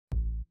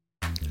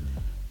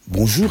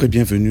Bonjour et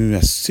bienvenue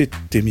à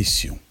cette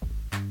émission.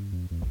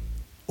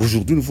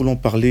 Aujourd'hui, nous voulons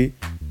parler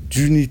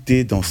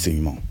d'unité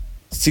d'enseignement.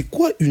 C'est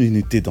quoi une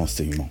unité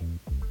d'enseignement?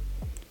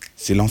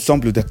 C'est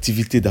l'ensemble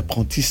d'activités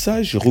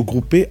d'apprentissage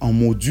regroupées en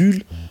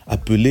modules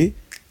appelés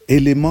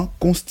éléments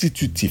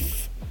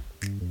constitutifs.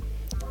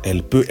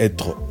 Elle peut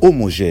être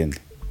homogène,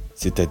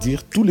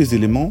 c'est-à-dire tous les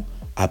éléments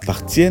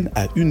appartiennent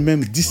à une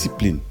même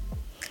discipline,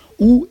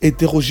 ou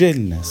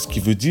hétérogène, ce qui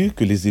veut dire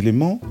que les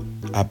éléments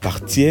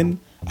appartiennent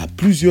à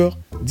plusieurs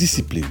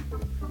disciplines.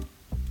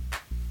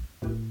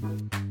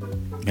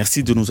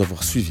 Merci de nous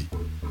avoir suivis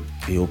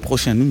et au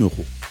prochain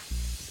numéro.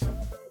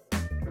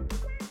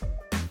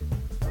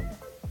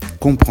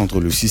 Comprendre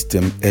le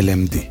système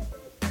LMD.